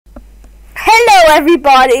Hello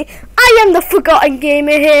everybody, I am the Forgotten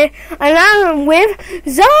Gamer here, and I am with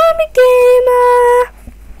Zombie Gamer.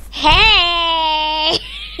 Hey!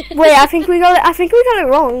 Wait, I think we got it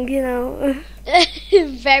wrong, you know.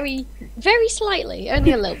 Very slightly,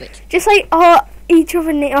 only a little bit. Just like each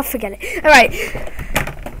other name. Oh, forget it. All right.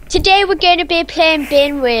 Today we're going to be playing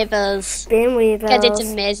Bin Weevils. Bin Weevils. Because it's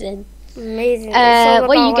amazing. Amazing.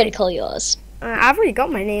 What are you going to call yours? I've already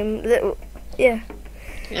got my name. Yeah.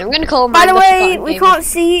 I'm going to call mine. By the way, we can't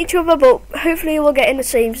see each other, but hopefully we'll get in the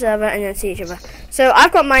same server and then see each other. So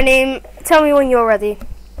I've got my name. Tell me when you're ready.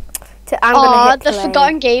 The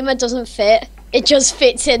Forgotten Gamer doesn't fit. It just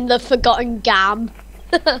fits in the Forgotten Gam.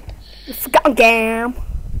 The Forgotten Gam.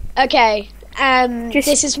 Okay.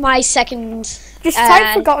 This is my second. Just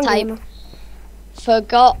type Forgotten Gamer.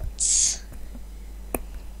 Forgotten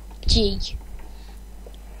G.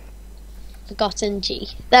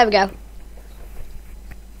 There we go.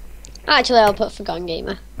 Actually, I'll put Forgotten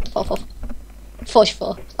Gamer.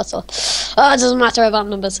 44. That's all. Oh, it doesn't matter about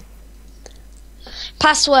numbers.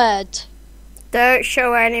 Password. Don't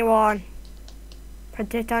show anyone.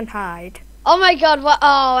 Put it on hide. Oh my god, what?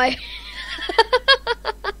 Oh,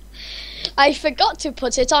 I forgot to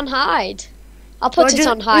put it on hide. I'll put it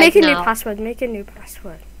on hide Make a now. new password. Make a new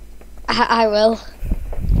password. I will.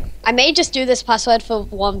 I may just do this password for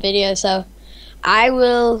one video, so I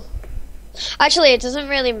will. Actually, it doesn't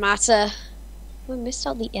really matter. Oh, I missed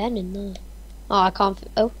out the N in there. Oh, I can't.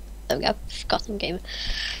 Oh, there we go. Forgotten Gamer.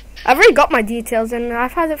 I've already got my details in.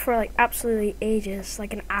 I've had it for like absolutely ages,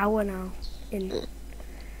 like an hour now.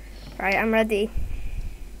 Right, I'm ready.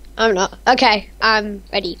 I'm not. Okay, I'm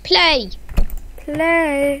ready. Play.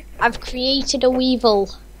 Play. I've created a weevil.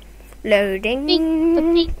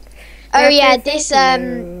 Loading. Oh yeah, this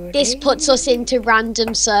puts us into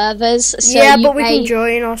random servers. So yeah, but we can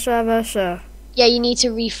join our server, so. Yeah, you need to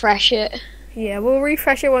refresh it. Yeah, we'll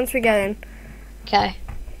refresh it once we get in. Okay.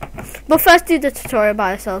 But first do the tutorial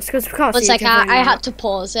by ourselves, because we can't see each other I had to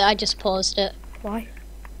pause it. I just paused it. Why?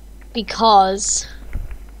 Because.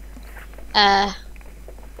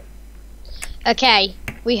 Okay,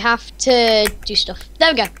 we have to do stuff.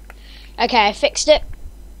 There we go. Okay, I fixed it.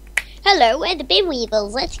 Hello, we're the Bin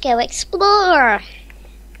Weevils. Let's go explore.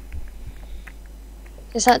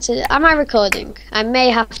 Am I recording? I may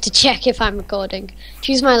have to check if I'm recording.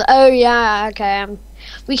 Choose my. Oh yeah, okay.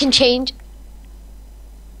 We can change.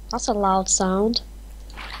 That's a loud sound.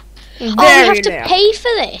 We have to pay for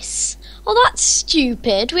this. Oh, that's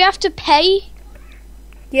stupid. We have to pay.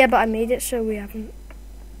 Yeah, but I made it so we haven't.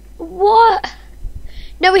 What?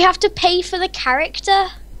 No, we have to pay for the character.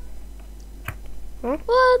 Huh?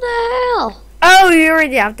 What the hell? Oh, you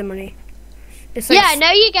already have the money. It's like yeah, I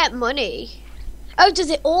know you get money. Oh,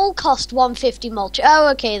 does it all cost 150 mulch? Oh,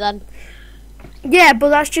 okay then. Yeah, but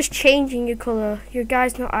that's just changing your colour. Your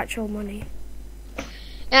guy's not actual money.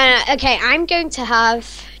 Okay, I'm going to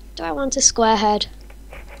have. Do I want a square head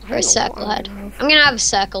or a circle head? I'm going to have a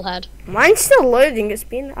circle head. Mine's still loading. It's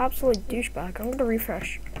being an absolute douchebag. I'm going to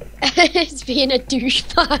refresh. It's being a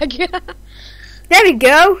douchebag. There we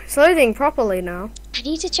go. It's loading properly now. I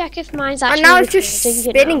need to check if mine's actually. And now it's just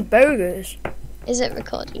spinning bogus. Is it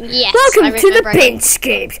recording? Yes. Welcome to the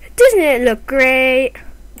Pinscapes. Doesn't it look great?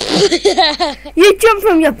 You jump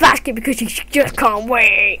from your basket because you just can't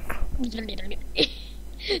wait.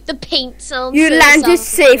 The paint sounds. You landed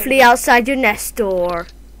safely outside your nest door.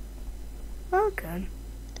 Welcome.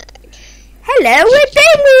 Hello, we're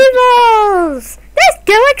Bin Weevils. Let's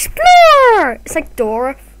go explore. It's like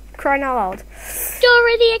Dora crying out loud.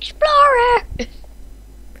 Dora the Explorer.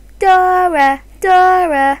 Dora,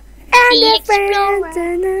 and the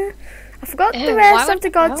friends. I forgot the rest of the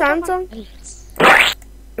Goddamn song.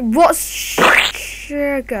 What's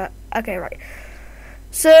sugar? Okay, right.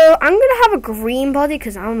 So I'm gonna have a green body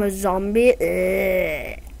because I'm a zombie.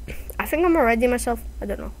 I think I'm already myself. I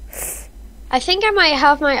don't know. I think I might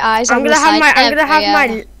have my eyes. I'm gonna have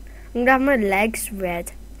my legs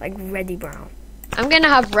red, like reddy brown. I'm gonna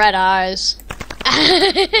have red eyes.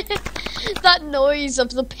 That noise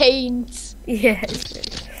of the paint. Yeah.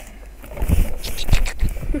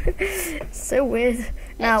 So weird.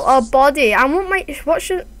 Now our body. I want my.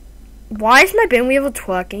 Why is my bin weevil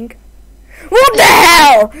twerking? What the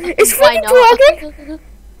hell? It's freaking twerking.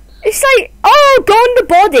 It's like, oh, go on the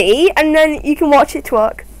body and then you can watch it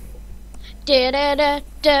twerk.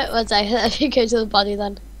 What's that? Let me go to the body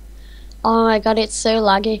then. Oh my god, it's so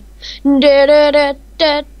laggy. Oh,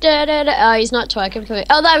 he's not twerking for me.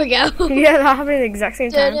 Oh, there we go. Yeah, that happened at the exact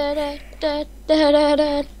same time.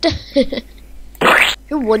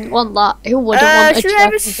 Who wouldn't want that? Who wouldn't want a should I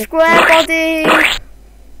have a square body?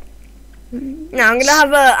 No, I'm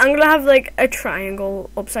gonna have like a triangle,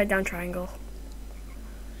 upside down triangle.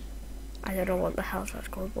 I don't know what the hell that's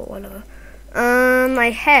called, but whatever. My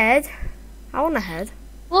head. I want a head.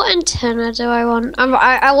 What antenna do I want?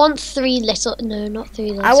 I want three little. No, not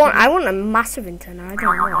three little. I want a massive antenna. I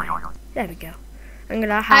don't know. There we go. I'm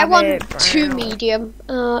gonna have. I want two medium,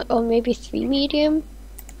 or maybe three medium.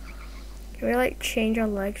 Can we like change our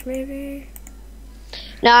legs, maybe?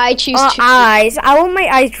 No, I choose two. Eyes. I want my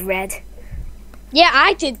eyes red. Yeah,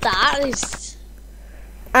 I did that.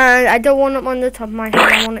 And I don't want it on the top of my head.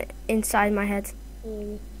 I want it inside my head.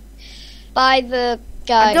 By the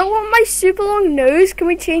guy. I don't want my super long nose. Can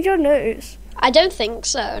we change our nose? I don't think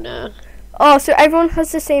so. No. Oh, so everyone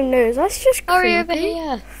has the same nose. That's just creepy. Hurry over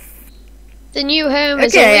here. The new home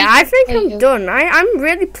is. Okay, I think I'm done. I'm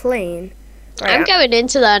really playing. Right, I'm going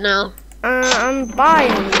into there now. I'm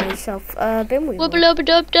buying myself bin weevil.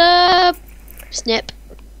 Wubba-lubba-dub-dub. Snip.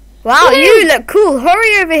 Wow, you look cool.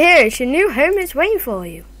 Hurry over here. It's your new home is waiting for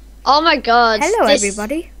you. Oh my god. Hello,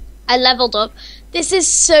 everybody. I leveled up. This is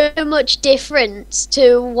so much different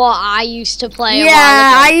to what I used to play. Yeah,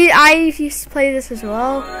 I used to play this as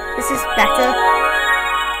well. This is better.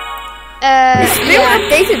 It's been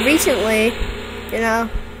updated recently. You know,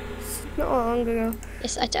 it's not long ago.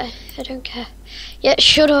 Yes, I don't care. Yeah,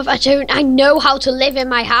 shut up. I know how to live in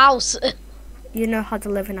my house. You know how to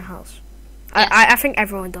live in a house. Yes. I think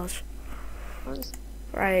everyone does.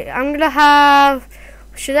 Right, I'm gonna have.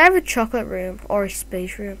 Should I have a chocolate room or a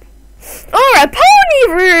space room? Or a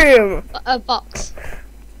pony room? A box.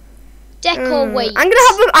 Decor weight. I'm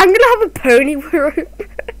gonna have a pony room.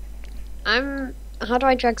 How do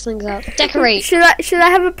I drag things out? Decorate. Should I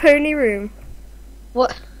have a pony room?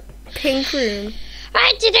 What? Pink room.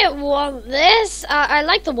 I didn't want this. I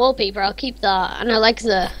like the wallpaper. I'll keep that, and I like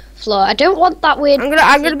the floor. I don't want that weird.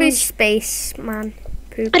 I'm gonna be space man.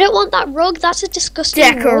 Poop. I don't want that rug. That's a disgusting.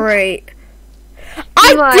 Decorate. Rug.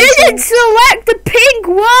 I didn't select the pink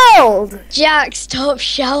world. Jack, stop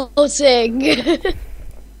shouting.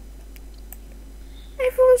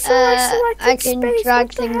 Everyone selected I can space.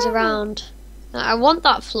 drag things around. I want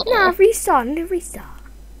that floor. No, restart.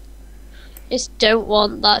 Just don't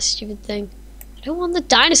want that stupid thing. I don't want the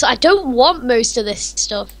dinosaur. I don't want most of this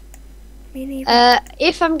stuff. Me neither.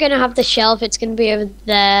 If I'm gonna have the shelf, it's gonna be over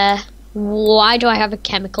there. Why do I have a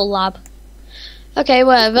chemical lab? Okay,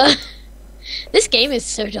 whatever. This game is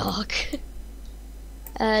so dark.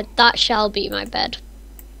 That shall be my bed.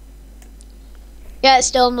 Yeah,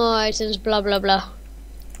 still more items, blah blah blah.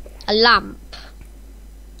 A lamp.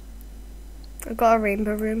 I've got a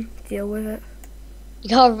rainbow room. Deal with it. You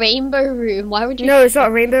got a rainbow room? Why would you? No, it's not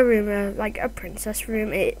a rainbow room. Like a princess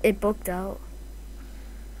room. It bugged out.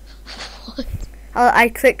 What? I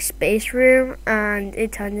clicked space room and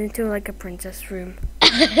it turned into like a princess room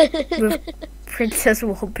with princess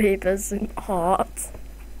wallpapers and hearts.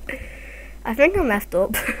 I think I'm effed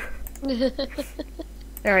up.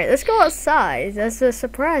 Alright, let's go outside. There's a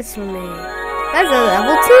surprise for me. There's a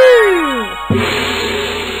level 2!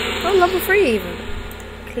 Oh, level 3 even.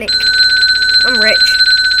 Click. I'm rich.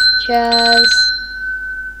 Cheers.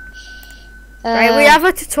 Right, we have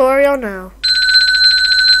a tutorial now.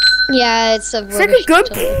 Yeah, it's a Second good.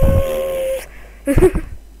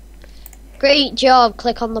 Great job.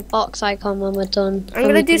 Click on the box icon when we're done. I'm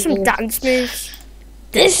gonna do some dance moves.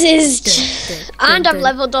 This is... And I've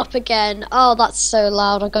leveled up again. Oh, that's so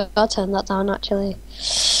loud. I'll turn that down, actually.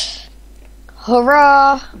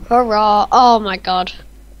 Hurrah! Hurrah! Oh my god. Your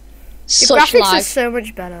Such graphics lag. are so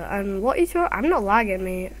much better. And what you talking? I'm not lagging,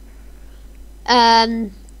 mate.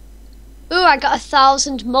 Ooh, I got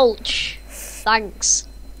 1,000 mulch. Thanks.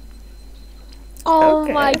 Oh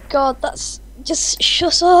Okay. my god, that's... Just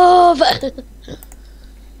shut up!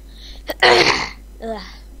 Ugh.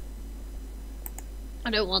 I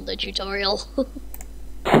don't want the tutorial.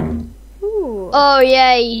 Ooh. Oh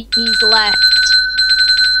yay, he's left.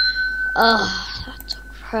 Oh, that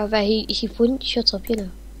took forever. He wouldn't shut up, you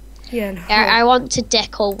know. Yeah, no. I want to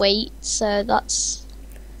decorate, so that's...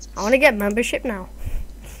 I want to get membership now.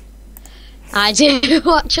 I do,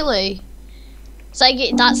 actually. It's like,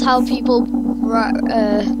 that's how people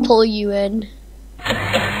pull you in.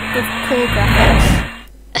 With cool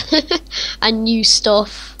graphics. And new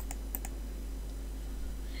stuff.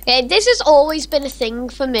 Yeah, this has always been a thing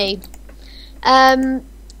for me.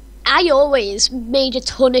 I always made a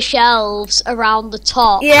ton of shelves around the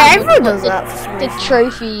top. Yeah, everyone does that for some The reason.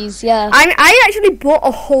 trophies, yeah. I actually bought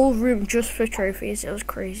a whole room just for trophies. It was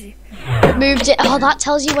crazy. Moved it. Oh, that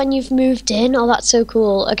tells you when you've moved in. Oh, that's so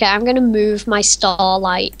cool. Okay, I'm gonna move my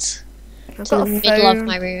starlight I've to got the a middle of phone.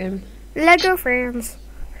 my room. Lego friends.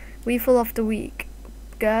 Weevil of the week.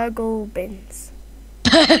 Gurgle Bins.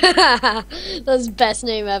 That's the best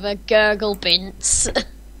name ever, Gurgle Bins.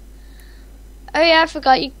 Oh yeah, I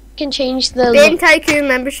forgot you can change the Bin Tycoon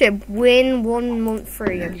membership, win 1 month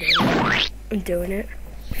free. I'm doing it.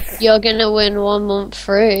 You're gonna win 1 month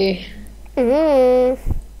free. Answer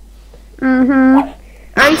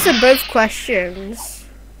both questions.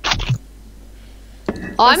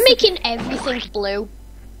 Oh, I'm making everything blue.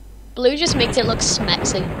 Blue just makes it look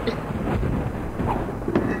smexy.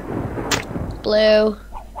 Blue.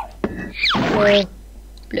 Blue.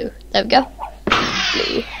 Blue. There we go.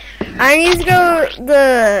 Blue. I need to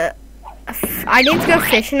go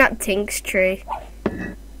fishing at Tink's tree.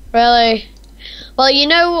 Really? Well, you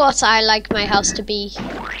know what I like my house to be?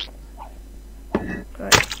 Right.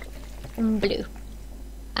 Blue.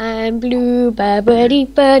 I'm blue,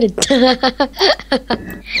 ba-ba-dee-ba-da.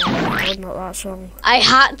 Oh, not that song. I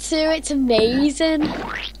had to, it's amazing.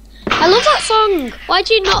 I love that song. Why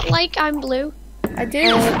do you not like I'm Blue? I do.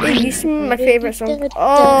 It used to be my favourite song.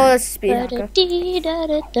 Oh, that's Speed Hacker.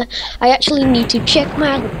 I actually need to check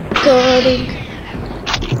my recording.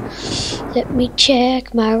 Let me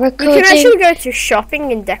check my recording. You can actually go to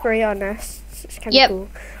shopping and decorate our nests. It's kind of cool.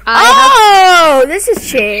 This has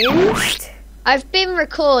changed. I've been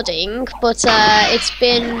recording, but it's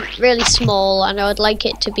been really small, and I would like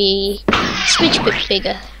it to be a smidge bit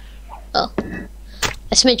bigger. Well,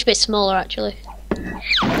 a smidge bit smaller, actually.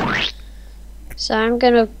 So I'm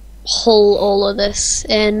gonna pull all of this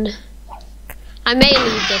in. I may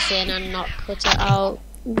leave this in and not cut it out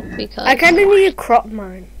because I kind of need to crop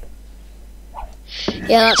mine.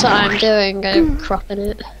 Yeah, that's what I'm doing. I'm cropping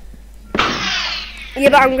it. Yeah,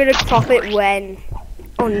 but I'm gonna crop it when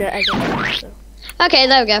on the edit. So. Okay,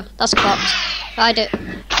 there we go. That's cropped. I do.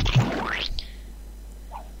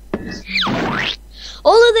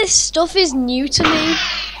 All of this stuff is new to me.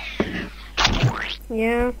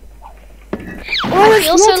 Yeah. I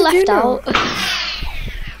feel so left out.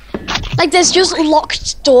 Like, there's just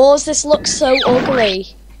locked doors. This looks so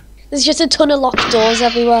ugly. There's just a ton of locked doors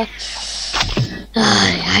everywhere.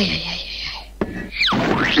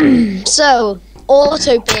 So,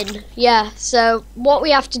 auto bin. Yeah, so what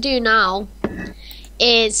we have to do now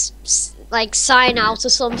is, like, sign out or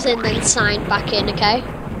something, then sign back in, okay?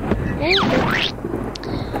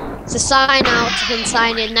 So sign out, then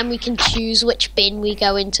sign in, then we can choose which bin we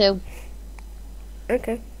go into.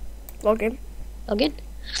 Okay. Log in. Log in.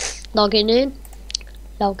 Logging in.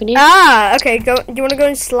 Logging in. Ah, okay. Go. Do you want to go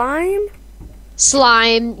in slime?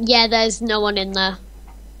 Slime. Yeah, there's no one in there.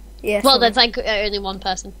 Yeah. Well, there's like only one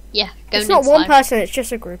person. Yeah, it's not one person. It's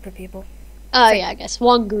just a group of people. Oh yeah, I guess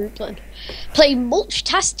one group then. Play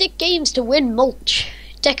mulch-tastic games to win mulch.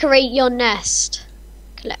 Decorate your nest.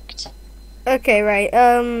 Collect. Okay, right.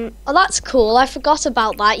 Oh, that's cool. I forgot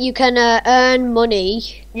about that. You can earn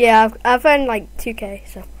money. Yeah, I've earned like 2k.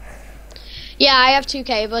 So. Yeah, I have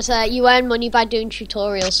 2k, but you earn money by doing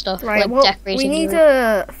tutorial stuff, right, like well, decorating. We need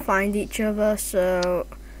to find each other, so.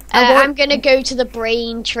 I'm gonna go to the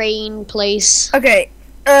brain train place. Okay,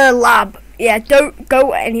 lab. Yeah, don't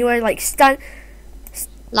go anywhere. Like stand.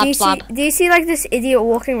 Lab. Do you see like this idiot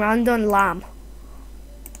walking around on lamb?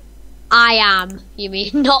 I am. You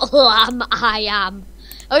mean not lamb? I am.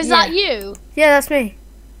 Oh, is that you? Yeah, that's me.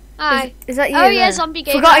 Hi. Is that you? Oh yeah, zombie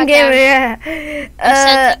gamer. Forgotengamer. Yeah.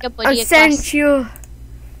 I've sent you.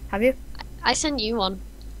 Have you? I sent you one.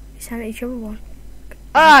 We sent each other one.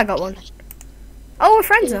 Oh, I got one. Oh, we're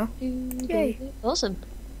friends now. Yay. Awesome.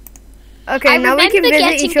 Okay, now we can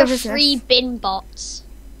visit each other's free nest. bin bots.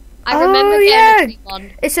 I remember getting a free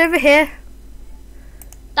one. It's over here.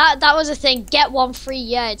 That was a thing. Get one free.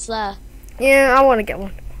 Yeah, it's there. Yeah, I want to get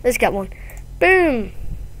one. Let's get one. Boom.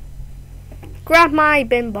 Grab my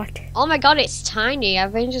bin bot. Oh my god, it's tiny.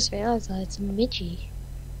 I've only just realised that it's a midgie.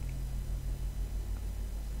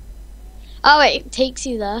 Oh, it takes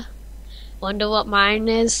you there. Wonder what mine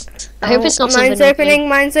is. I hope it's not something.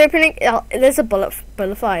 Mine's opening. Oh, there's a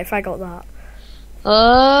butterfly. If I got that.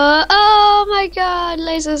 Oh my god,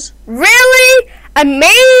 lasers. Really? A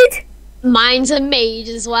maid? Mine's a maid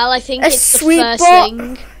as well. I think it's the first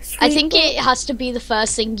thing. I think it has to be the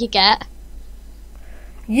first thing you get.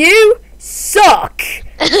 You suck.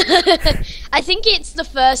 I think it's the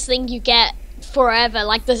first thing you get forever.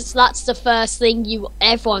 Like that's the first thing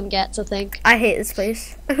everyone gets. I think. I hate this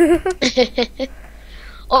place.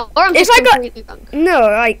 or I'm just completely wrong. No,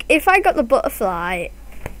 like if I got the butterfly,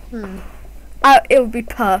 it would be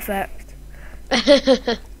perfect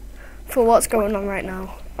for what's going on right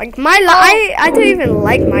now. Like I don't even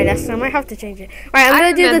like my nest. So I might have to change it. Right, I'm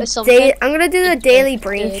gonna do the daily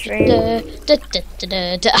brain strain.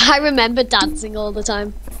 I remember dancing all the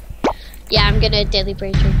time. Yeah, I'm gonna daily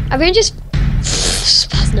brain tree. I'm gonna just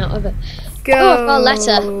spazzing out of it. Go. Oh, I've got a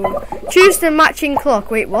letter. Choose the matching clock.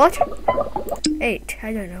 Wait, what? 8.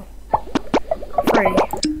 I don't know. 3.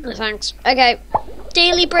 Oh, thanks. Okay.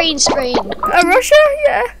 Daily brain strain. Russia?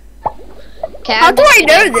 Yeah. Okay. How do I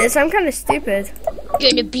know this? I'm kind of stupid.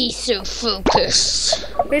 Gonna be so focused.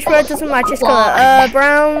 Which word doesn't match its color?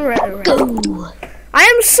 Brown, red. Go. I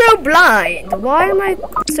am so blind. Why am I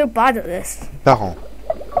so bad at this? Parent.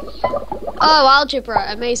 Oh, algebra.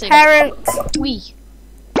 Amazing. Parent. We.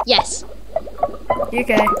 Yes.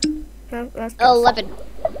 UK. No, that's good. 11.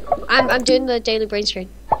 I'm doing the daily brain strain.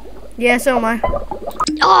 Yeah, so am I.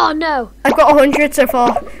 Oh no. I've got 100 so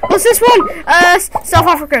far. What's this one? South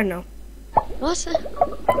Africa. No. What's it?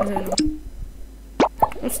 I don't know.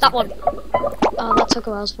 What's That one. Oh, that took a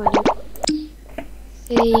while to find out.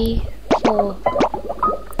 3, 4.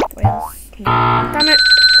 Wales. Damn it.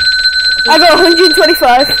 I got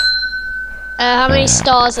 125. How many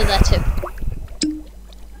stars are there? 2.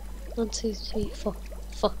 1, 2, 3, 4.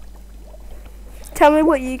 4. Tell me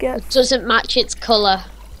what you get. Doesn't match its colour.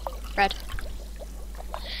 Red.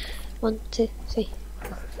 1, 2, 3,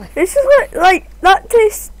 4, 5. This is what, like, that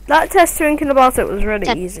test thinking about it was really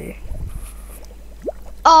 10. easy.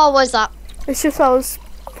 Oh, what's that? It's just I was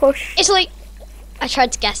pushed. It's like I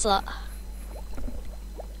tried to guess that.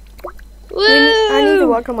 Woo! I need to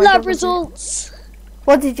work on my lab geography. results.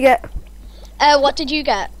 What did you get? What did you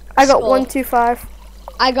get? I got Score. 125.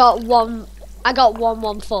 I got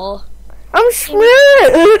 114. I'm smart.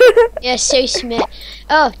 Yeah, so smart.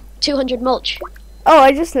 Oh, 200 mulch. Oh,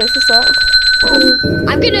 I just noticed that.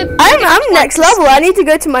 I'm gonna. I'm next level. I need to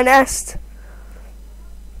go to my nest.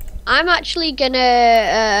 I'm actually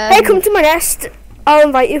gonna. Hey, come to my nest. I'll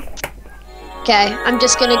invite you. Okay, I'm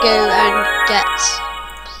just gonna go and get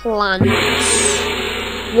plants.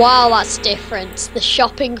 Wow, that's different. The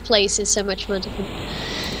shopping place is so much more different.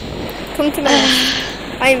 Come to my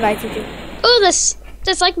nest. I invited you. Oh, there's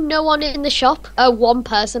like no one in the shop. Oh, one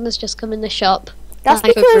person has just come in the shop. That's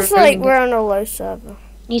because like we're on a low server.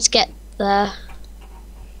 Need to get there.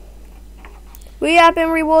 We have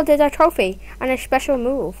been rewarded a trophy and a special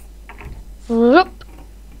move. Whoop.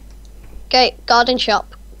 Okay, garden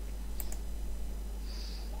shop.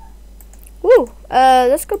 Woo!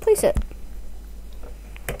 Let's go place it.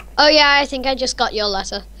 Oh yeah, I think I just got your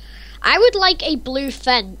letter. I would like a blue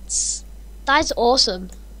fence. That's awesome.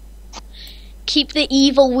 Keep the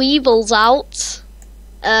evil weevils out.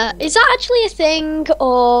 Is that actually a thing,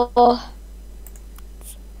 or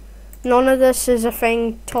none of this is a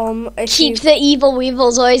thing, Tom? keep the evil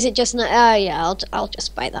weevils, or is it just not? Oh yeah, I'll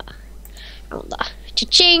just buy that. I want that.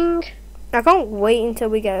 Cha-ching! I can't wait until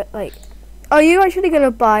we get like. Are you actually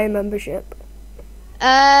gonna buy a membership?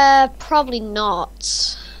 Probably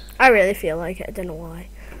not. I really feel like it. I don't know why.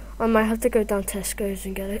 I might have to go down Tesco's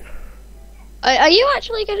and get it. Are you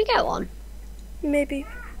actually gonna get one? Maybe.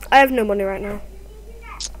 I have no money right now.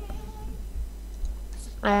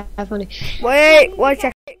 I have money. Wait, watch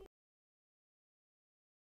out.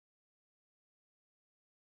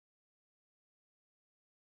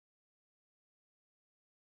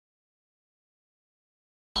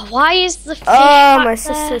 Why is the fish Oh, back my there?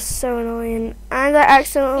 sister's so annoying. And I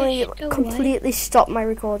accidentally Fish, go completely stopped my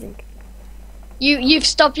recording. You've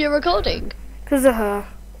stopped your recording? Because of her.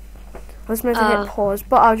 I was meant to hit pause,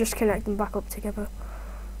 but I'll just connect them back up together.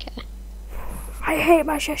 Okay. I hate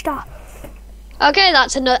my sister. Okay,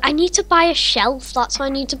 that's another. I need to buy a shelf. That's what I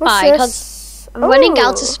need to What's buy because this? I'm running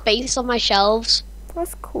out of Ooh, space on my shelves.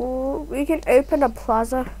 That's cool. We can open a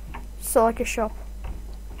plaza. So like a shop,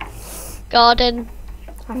 Garden.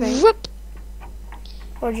 I think. Whoop.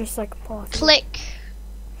 Or just like a party. Click.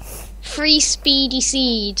 Free speedy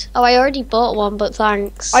seed. Oh, I already bought one, but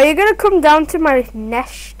thanks. Are you gonna come down to my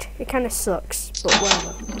nest? It kind of sucks, but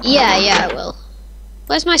whatever. Yeah, I will.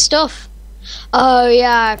 Where's my stuff? Oh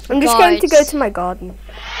yeah, I forgot. I'm just going to go to my garden.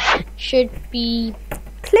 Should be.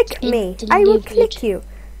 Click me. I will click you.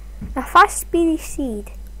 A fast speedy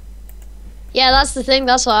seed. Yeah, that's the thing.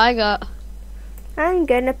 That's what I got. I'm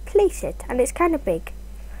gonna place it, and it's kind of big.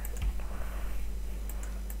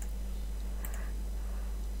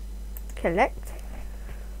 Collect.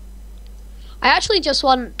 I actually just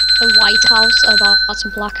want a white house. Oh, that's a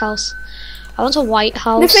black house. I want a white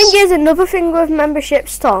house. The thing is, another thing with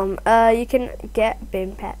memberships, Tom, you can get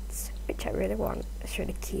bin pets, which I really want. It's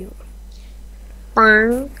really cute.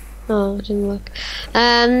 Oh, it didn't work.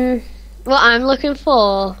 What I'm looking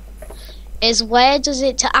for is where does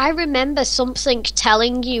it... I remember something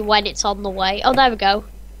telling you when it's on the way. Oh, there we go.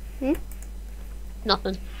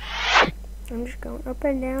 Nothing. I'm just going up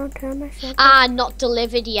and down, turn myself. Ah, not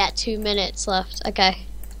delivered yet. 2 minutes left. Okay.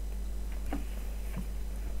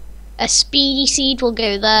 A speedy seed will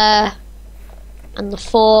go there, and the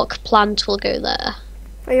fork plant will go there.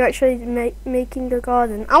 Are you actually making a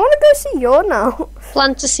garden? I want to go see yours now.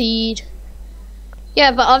 Plant a seed.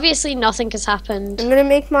 Yeah, but obviously nothing has happened. I'm gonna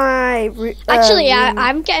make my. Actually,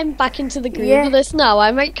 I'm getting back into the groove of this now.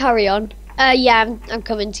 I might carry on. Yeah, I'm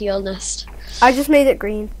coming to your nest. I just made it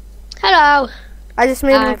green. Hello. I just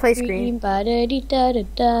made the place green. I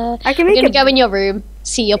can make I'm gonna go in your room.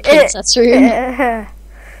 See your princess room.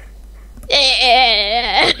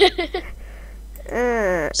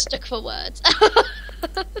 Stuck for words.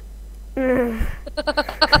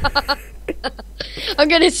 I'm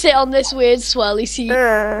gonna sit on this weird swirly seat.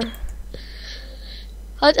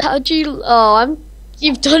 How do you? Oh,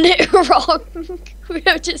 you've done it wrong. We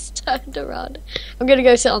have just turned around. I'm gonna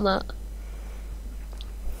go sit on that.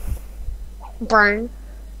 Brown.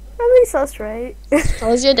 At least that's right. How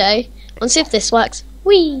was your day? Let's see if this works.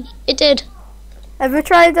 Whee! It did. Ever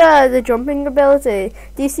tried the jumping ability?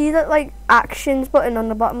 Do you see that like actions button on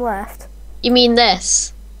the bottom left? You mean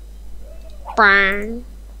this? Brown.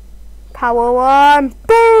 Power 1.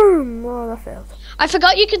 Boom! Oh, that failed. I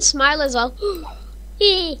forgot you can smile as well.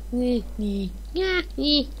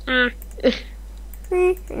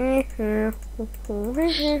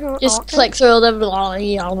 Just click through all them.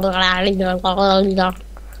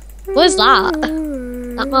 What's that?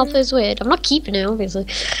 That mouth is weird. I'm not keeping it, obviously.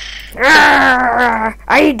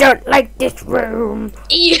 I don't like this room.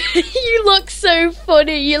 You look so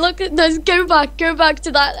funny. You look. No, go back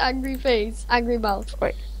to that angry face, angry mouth.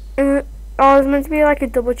 Wait. Oh, it's meant to be like a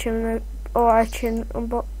double chin or a chin on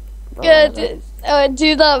bottom. Good.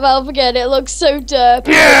 Do that mouth again. It looks so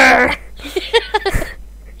derpy.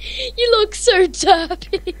 You look so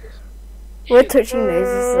derpy. We're touching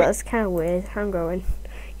noses, so that's kind of weird. I'm going.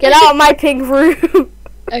 Get out of my pink room.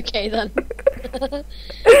 Okay then.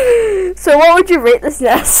 So what would you rate this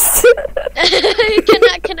nest?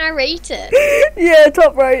 Can I rate it? Yeah,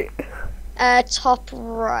 top right. Top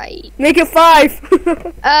right. Make it 5.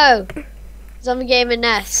 Oh, zombie gamer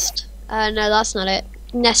nest. No, that's not it.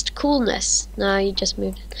 Nest coolness. No, you just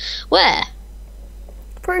moved it. Where?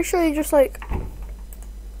 Pretty sure you just like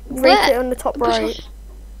rate it on the top right.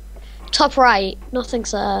 Top right.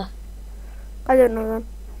 Nothing's there. I don't know then.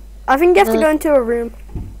 I think you have to go into a room.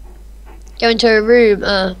 Go into a room.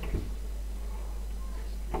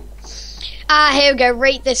 Here we go.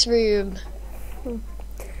 Rate this room.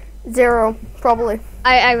 0, probably.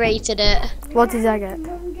 I rated it. What did I get?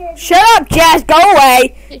 Shut up, Jazz! Go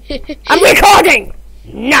away! I'm recording!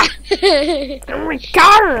 No! I'm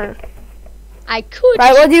recording! I could.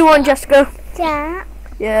 Right, what do you want, Jessica? Jack,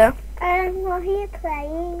 Yeah. what are you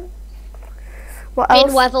playing? What else?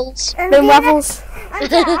 Bin Weevils. Bin Weevils.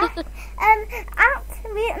 Jack,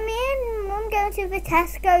 me and Mum go to the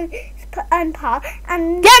Tesco park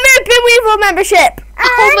and Get me a Bin Weevil membership!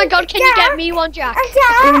 Oh my god, can you get me one, Jack?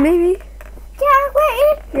 Maybe. Jack,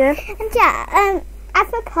 wait. Yeah. And Jack, at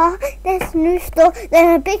the park, there's a new store.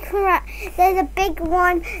 There's a big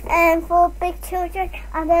one for big children,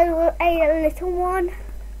 and there's a little one.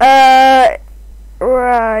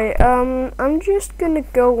 Right. I'm just gonna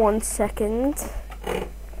go 1 second.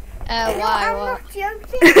 Why? I'm not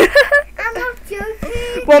joking. I'm not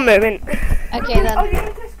joking. 1 moment. Okay then. Oh, you're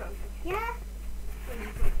in Tesco? Yeah.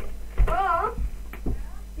 Oh. Can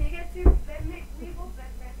you get 2 Bin Weevils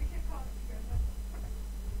membership cards together?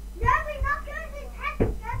 No, we're not going to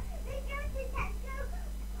Tesco. We're going to Tesco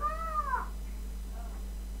Park.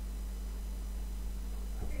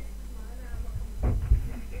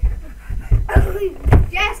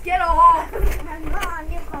 Yes, get off! I'm not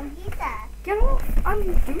on your computer. Get off! I'm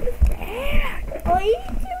doing it bad. What are you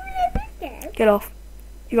doing again? Get off.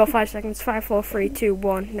 You got 5 seconds. 5, 4, 3, 2,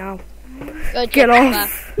 1. Now. Good, Get Jack.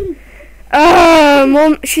 off.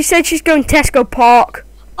 Mum, she said she's going Tesco Park.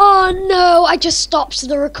 Oh no, I just stopped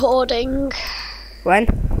the recording. When?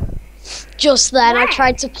 Just then, I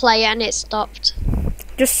tried to play and it stopped.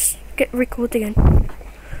 Just get record again.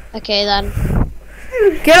 Okay then.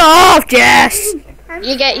 Get off, Jess!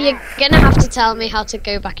 You're gonna have to tell me how to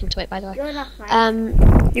go back into it, by the way. You're not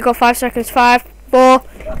right. You got 5 seconds. 5, 4.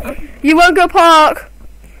 You won't go park.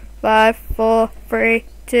 5, 4, 3,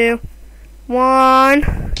 2, 1.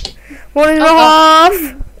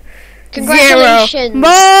 1.5. Congratulations. 0.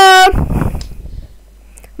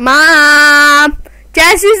 Mom!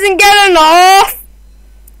 Jess isn't getting off!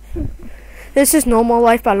 This is normal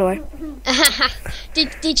life, by the way.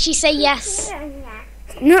 Did she say yes?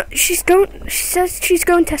 No, she says she's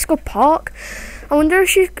going Tesco Park. I wonder if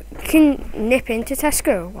she can nip into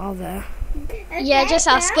Tesco while there. Yeah, just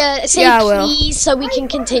ask her. Say Yeah, I will. please so we can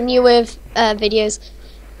continue with videos.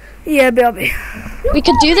 Yeah, baby. We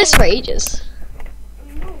could do this for ages.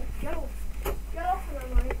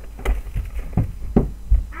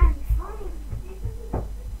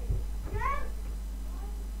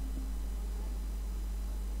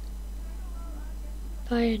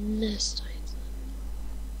 By nest.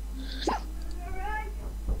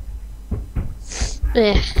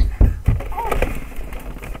 Yeah.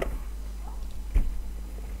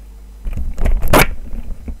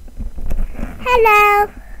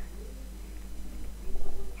 Hello.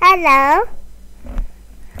 Hello.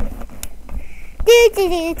 Do do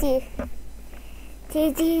do do.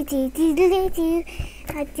 Do do do do do do.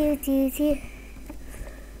 Do do do.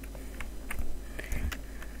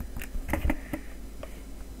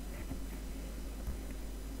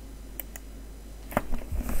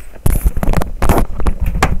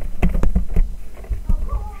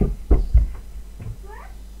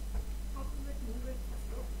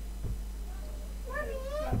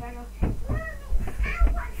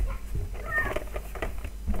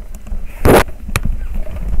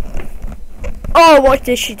 Oh, what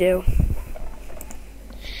did she do?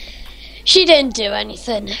 She didn't do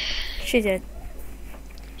anything. She did.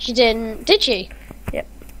 She didn't. Did she? Yep.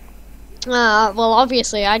 Well,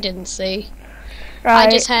 obviously I didn't see. Right.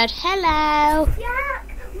 I just heard hello. Jack,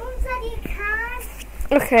 Mum said you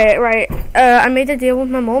can. Okay, right. I made a deal with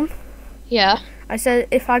my mum. Yeah. I said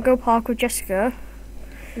if I go park with Jessica,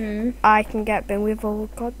 I can get Bin Weevil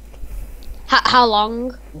God. How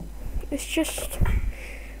long? It's just.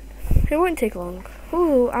 It won't take long.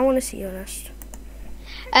 Ooh, I want to see your nest.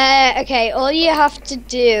 Okay, all you have to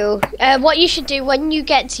do, what you should do when you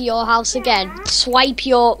get to your house again, swipe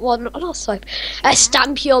your, well, not swipe,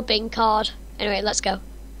 stamp your bin card. Anyway, let's go.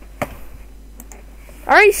 I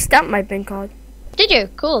already stamped my bin card. Did you?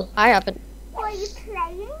 Cool. I haven't. Are you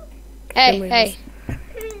playing? Hey.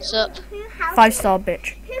 What's up? 5-star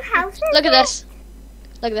bitch. Who house is Look at it? this.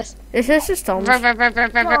 Look at this. This is just Tom's. Dom or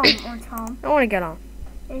Tom? I want to get on.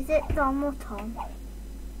 Is it Dom or Tom? Oh,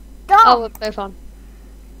 Dom! we're both on.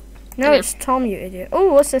 No, Yeah. it's Tom, you idiot.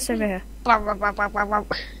 Oh, what's this over here? Oh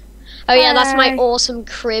yeah, that's my Hi. awesome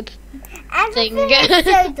crib. Everything thing. is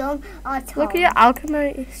so dumb. Oh, Tom. Look at your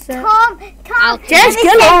alchemist. Tom, Just let me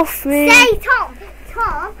get say- off me. Say,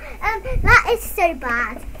 Tom, that is so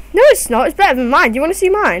bad. No, it's not. It's better than mine. Do you want to see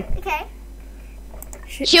mine? Okay.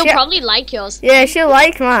 She'll probably like yours. Yeah, she'll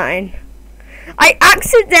like mine. I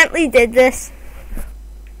accidentally did this.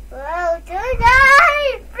 Whoa,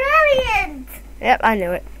 Judy! Brilliant! Yep, I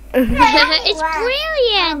knew it. It's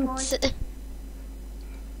brilliant.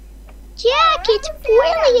 Jack, it's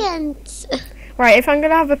brilliant. Right, if I'm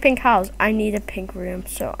gonna have a pink house, I need a pink room.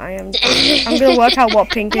 So I'm gonna work out what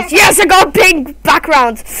pink is. Yes, I got a pink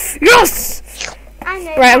background. Yes. I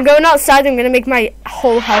know. Right, I'm going outside. I'm gonna make my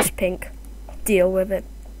whole house pink. Deal with it.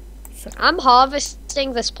 I'm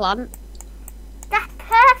harvesting this plant. That's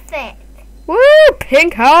perfect. Woo!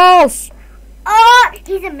 Pink house. Oh,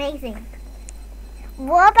 he's amazing.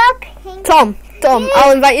 What about pink? Tom,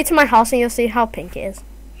 I'll invite you to my house and you'll see how pink it is.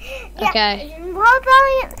 Yeah, Okay. What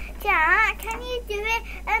about Jack? Can you do it?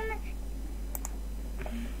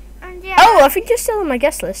 Jack? Oh, I think you're still on my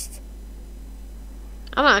guest list.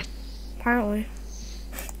 Am I? Apparently.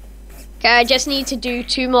 Okay, I just need to do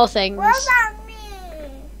 2 more things. What about me?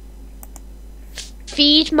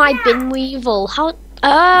 Feed my bin weevil. How? Oh,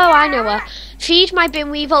 I know her. Feed my bin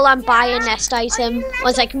weevil and buy a nest item. I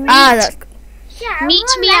was like, meet That's Jack, me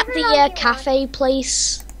what at level are the you cafe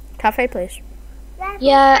place. cafe place. on?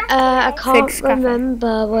 Yeah, I can't Figs Cafe.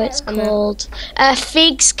 remember what it's called.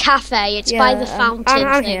 Figs Cafe. It's by the fountain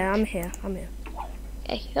I'm thing. here. Okay.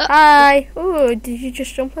 Oh, Hi. Ooh, did you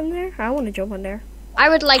just jump on there? I want to jump on there. I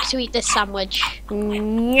would like to eat this sandwich.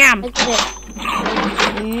 Yum. Look at it.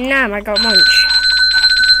 Yum, I got munch.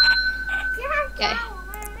 Okay.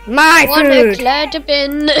 My Wanna food. clear the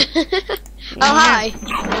bin? Oh, hi.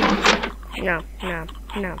 No. Jack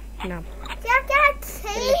got a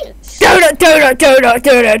cake. Donut. Jack got a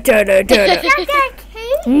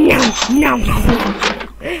cake. Nom.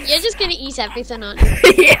 You're just gonna eat everything, aren't you?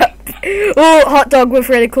 Yep. Oh, hot dog with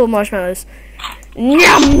really cool marshmallows.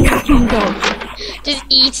 Nom. Just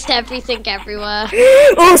eat everything everywhere.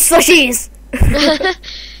 Oh, slushies.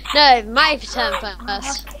 No, my turn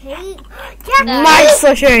first. Cake. Jack, No. My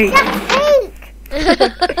slushie. Jack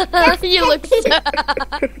cake. You look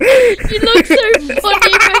so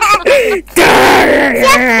funny.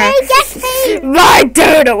 Jack cake. My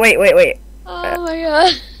donut. Wait. Oh my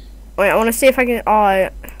god. Wait, I want to see if I can. Oh,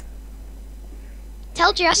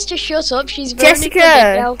 Tell Jess to shut up. She's ruining the Jessica,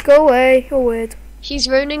 video. go away. You're weird. She's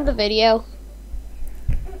ruining the video.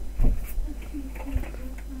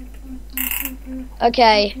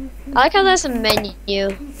 Okay. I like how there's a menu.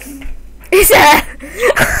 Is there?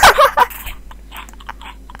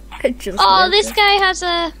 Oh, this guy has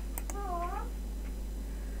a...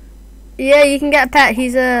 Yeah, you can get a pet.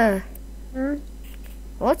 He's a... Hmm?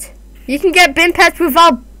 What? You can get bin pets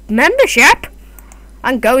without membership?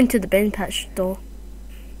 I'm going to the bin pet store.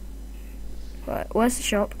 Right, where's the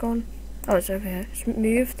shop gone? Oh, it's over here. It's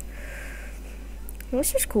moved.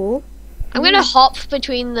 This is cool. I'm gonna hop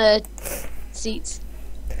between the seats.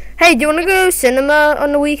 Hey, do you want to go cinema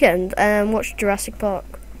on the weekend and watch Jurassic Park?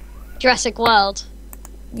 Jurassic World.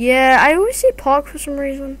 Yeah, I always say Park for some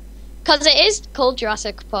reason. Because it is called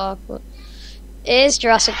Jurassic Park. It is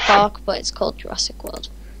Jurassic Park, but it's called Jurassic World.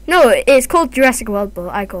 No, it's called Jurassic World, but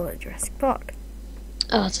I call it Jurassic Park.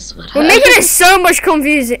 Oh, it doesn't matter. We're making it so much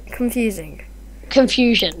confusing.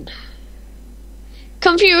 Confusion.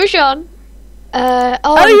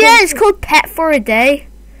 Oh yeah, it's called Pet for a Day.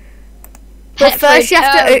 But first, you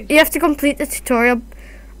have to complete the tutorial.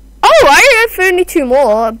 Oh, I have only 2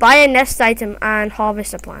 more. Buy a nest item and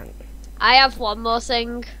harvest a plant. I have one more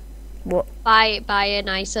thing. What? Buy an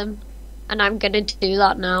item, and I'm gonna do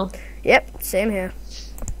that now. Yep, same here.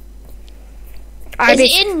 Is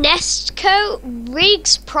it in Nestco?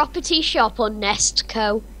 Riggs Property Shop or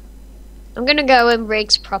Nestco? I'm gonna go in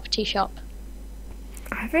Riggs Property Shop.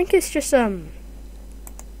 I think it's just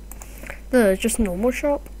just normal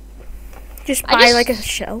shop. Just buy like a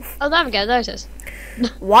shelf. Oh, there we go. There it is.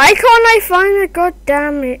 Why can't I find it? God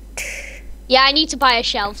damn it! Yeah, I need to buy a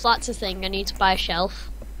shelf. That's the thing. I need to buy a shelf.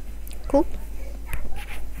 Cool.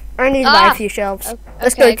 I need to buy a few shelves. Okay.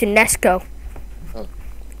 Let's go to Nesco. Oh.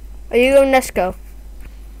 Are you going Nesco?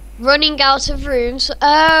 Running out of rooms.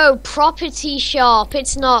 Oh, property shop.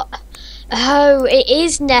 It's not. Oh, it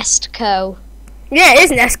is Nestco. Yeah, it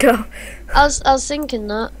is Nesco. I was thinking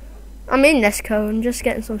that. I'm in Nesco. I'm just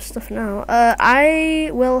getting some stuff now. I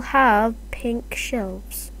will have pink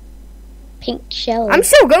shelves. Pink shelves. I'm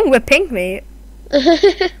still going with pink, mate.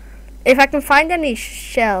 If I can find any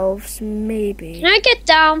shelves, maybe. Can I get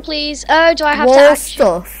down, please? Oh, do I have Wall to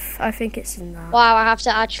stuff. I think it's in that. Wow, I have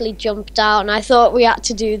to actually jump down. I thought we had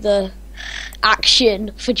to do the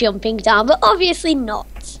action for jumping down, but obviously not.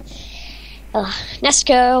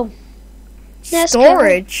 Nestco.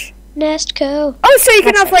 Storage. Nestco. Oh, so you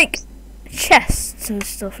can have like chests and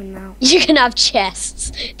stuff in now. You can have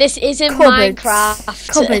chests. This isn't Cupboards. Minecraft.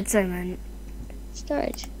 Cupboards, I meant.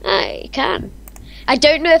 Storage. You can. I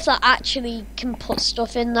don't know if that actually can put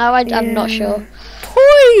stuff in though. I'm not sure.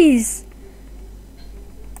 Toys!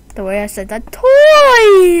 The way I said that.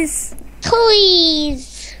 Toys!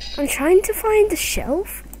 Toys! I'm trying to find the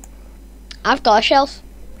shelf. I've got a shelf.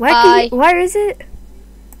 Where is it?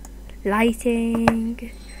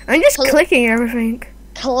 Lighting. I'm just clicking everything.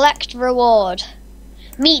 Collect reward.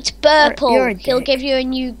 Meet Burple. He'll dick. give you a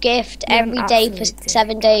new gift You're every an day for absolute dick.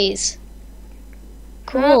 7 days.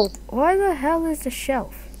 Cool. Why the hell is the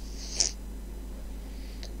shelf?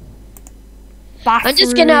 I'm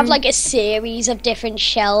just gonna have like a series of different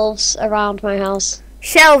shelves around my house.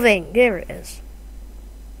 Shelving. There it is.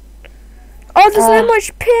 Oh, there's so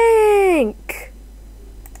much pink.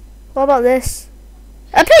 What about this?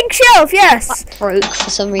 A pink shelf, yes. That broke for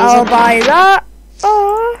some reason. I'll buy that.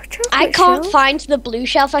 Oh, chocolate I can't shelf. find the blue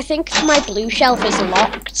shelf. I think my blue shelf is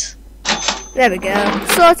locked. There we go.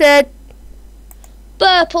 Sorted.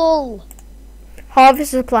 Burple.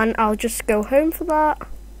 Harvest a plant. I'll just go home for that.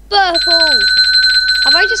 Burple.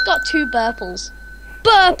 Have I just got 2 burples?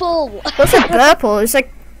 Burple. What's a purple? It's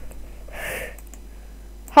like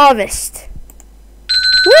harvest.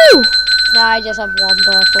 Woo! No, I just have 1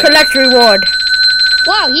 burple. Collect reward.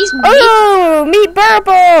 Wow, he's meat. Oh, meet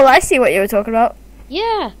Burple. I see what you were talking about.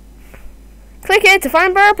 Yeah. Click here to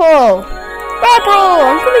find Burple. Burple,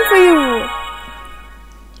 I'm coming for you.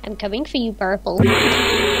 I'm coming for you, Burple.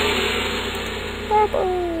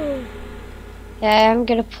 Burple. Yeah, I'm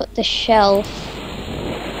gonna put the shelf.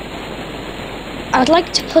 I'd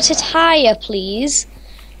like to put it higher, please.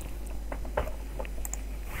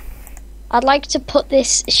 I'd like to put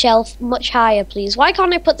this shelf much higher, please. Why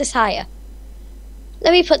can't I put this higher?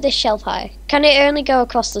 Let me put this shelf high. Can it only go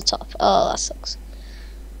across the top? Oh, that sucks.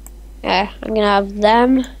 Yeah, I'm gonna have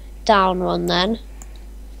them down one then.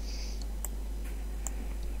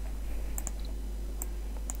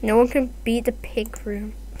 No one can beat the pig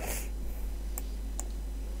room.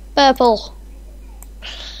 Purple.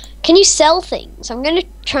 Can you sell things? I'm gonna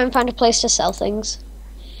try and find a place to sell things.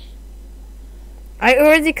 I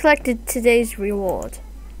already collected today's reward.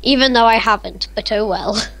 Even though I haven't, but oh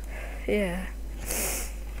well. Yeah.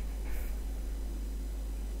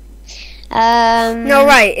 No,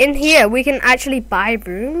 right, in here we can actually buy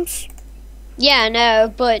rooms. Yeah,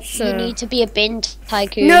 no, but So- you need to be a bin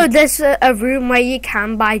tycoon. No, there's a room where you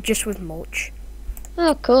can buy just with mulch.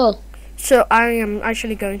 Oh, cool. So I am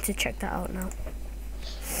actually going to check that out now.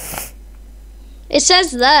 It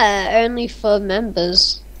says there only for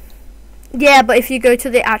members. Yeah, but if you go to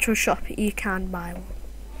the actual shop, you can buy one.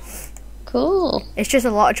 Cool. It's just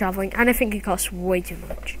a lot of travelling, and I think it costs way too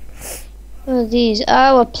much. Oh, these.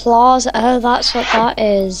 Oh, applause. Oh, that's what that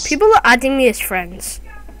is. People are adding me as friends.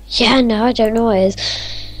 Yeah, no, I don't know what it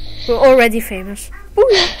We're already famous.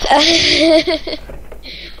 is.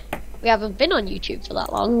 We haven't been on YouTube for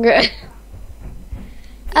that long.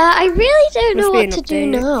 I really don't know Must be what an to do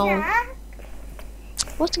update. now. Yeah.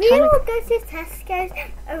 What We kind will of... go to Tesco's,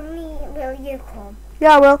 only will you come?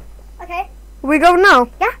 Yeah, well, Okay. we go now.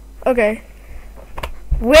 Yeah. Okay.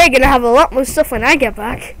 We're gonna have a lot more stuff when I get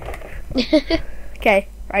back. Okay,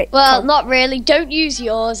 right. Well, Tom. not really. Don't use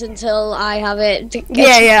yours until I have it.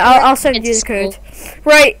 Yeah, I'll send you the school. code.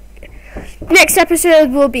 Right. Next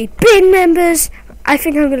episode will be bin members. I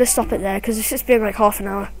think I'm gonna stop it there because it's just been like half an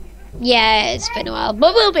hour. Yeah, it's been a while,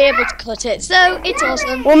 but we'll be able to cut it, so it's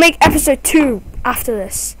awesome. We'll make episode 2 after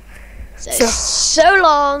this. So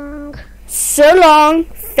long. So long.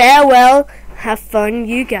 Farewell. Have fun,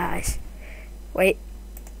 you guys. Wait.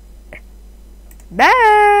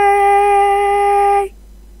 Bye.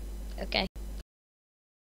 Okay.